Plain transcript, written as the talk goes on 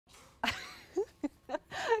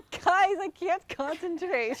I can't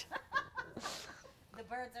concentrate. The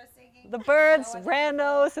birds are singing. The birds,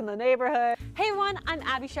 randos in the neighborhood. Hey everyone, I'm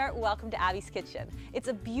Abby Sharp. Welcome to Abby's Kitchen. It's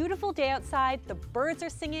a beautiful day outside. The birds are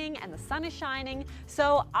singing and the sun is shining.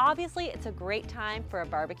 So obviously it's a great time for a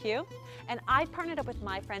barbecue. And I've partnered up with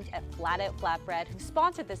my friends at Flatout Flatbread who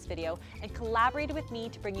sponsored this video and collaborated with me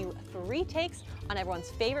to bring you 3 takes on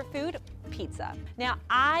everyone's favorite food, pizza. Now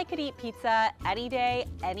I could eat pizza any day,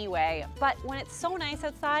 anyway, but when it's so nice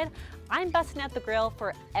outside, I'm busting out the grill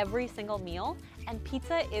for every single meal, and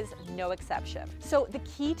pizza is no exception. So the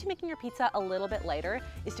key to making your pizza a little bit lighter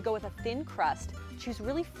is to go with a thin crust, choose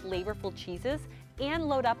really flavorful cheeses, and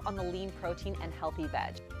load up on the lean protein and healthy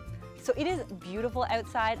veg. So it is beautiful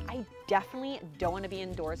outside. I definitely don't want to be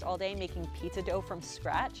indoors all day making pizza dough from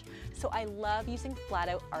scratch. So I love using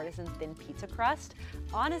Flatout artisan thin pizza crust.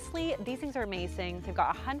 Honestly, these things are amazing. They've got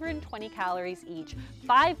 120 calories each,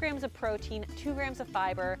 5 grams of protein, 2 grams of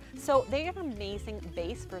fiber. So they have an amazing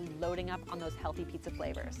base for loading up on those healthy pizza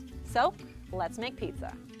flavors. So let's make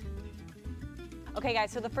pizza. Okay guys,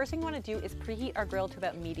 so the first thing we want to do is preheat our grill to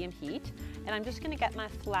about medium heat. And I'm just gonna get my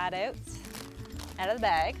Flatouts out of the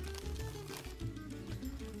bag.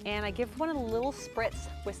 And I give one a little spritz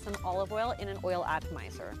with some olive oil in an oil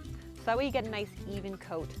atomizer. So that way you get a nice even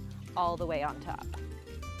coat all the way on top.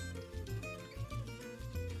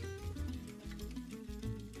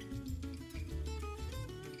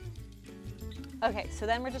 Okay, so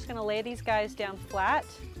then we're just gonna lay these guys down flat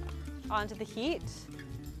onto the heat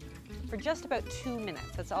for just about 2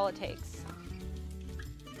 minutes. That's all it takes.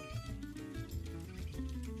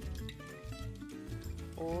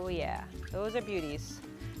 Oh yeah, those are beauties.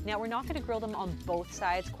 Now we're not going to grill them on both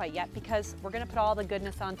sides quite yet because we're going to put all the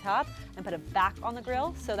goodness on top and put it back on the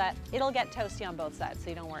grill so that it'll get toasty on both sides, so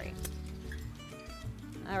you don't worry.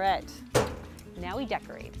 All right, now we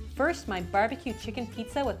decorate. First, my barbecue chicken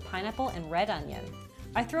pizza with pineapple and red onion.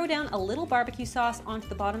 I throw down a little barbecue sauce onto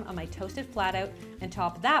the bottom of my toasted Flatout and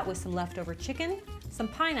top that with some leftover chicken, some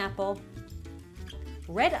pineapple,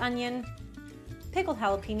 red onion, pickled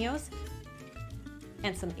jalapenos,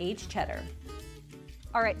 and some aged cheddar.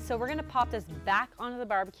 All right, so we're gonna pop this back onto the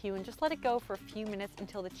barbecue and just let it go for a few minutes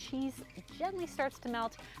until the cheese gently starts to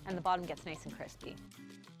melt and the bottom gets nice and crispy.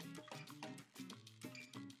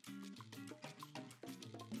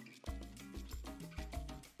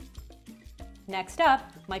 Next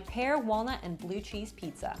up, my pear, walnut, and blue cheese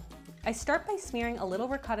pizza. I start by smearing a little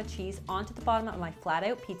ricotta cheese onto the bottom of my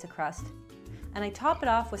Flatout pizza crust, and I top it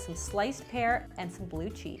off with some sliced pear and some blue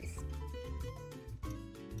cheese.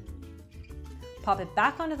 Pop it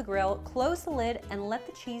back onto the grill, close the lid, and let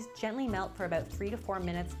the cheese gently melt for about 3 to 4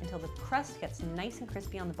 minutes until the crust gets nice and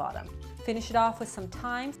crispy on the bottom. Finish it off with some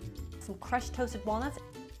thyme, some crushed toasted walnuts,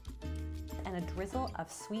 and a drizzle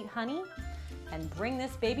of sweet honey, and bring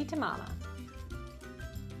this baby to mama.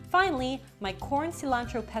 Finally, my corn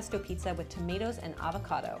cilantro pesto pizza with tomatoes and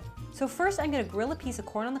avocado. So first I'm going to grill a piece of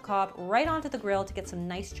corn on the cob right onto the grill to get some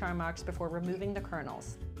nice char marks before removing the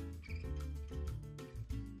kernels.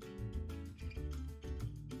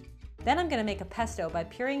 Then I'm going to make a pesto by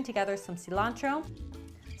pureeing together some cilantro,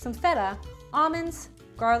 some feta, almonds,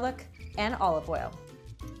 garlic, and olive oil.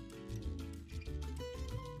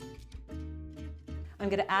 I'm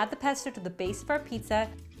going to add the pesto to the base of our pizza,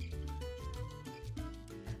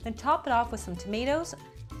 then top it off with some tomatoes,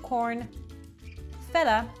 corn,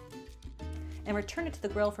 feta, and return it to the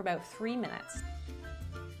grill for about 3 minutes.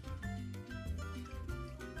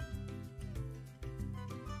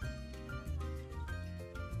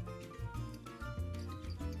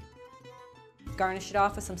 Garnish it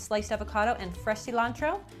off with some sliced avocado and fresh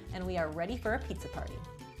cilantro, and we are ready for a pizza party.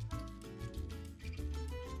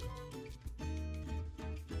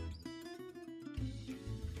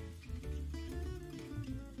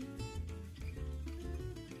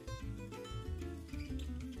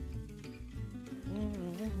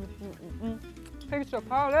 Pizza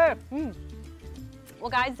party! Well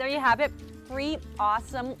guys, there you have it. 3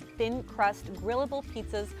 awesome thin crust grillable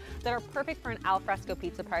pizzas that are perfect for an alfresco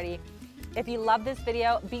pizza party. If you love this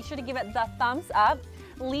video, be sure to give it the thumbs up.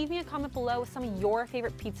 Leave me a comment below with some of your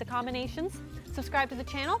favorite pizza combinations. Subscribe to the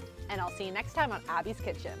channel, and I'll see you next time on Abby's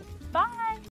Kitchen. Bye!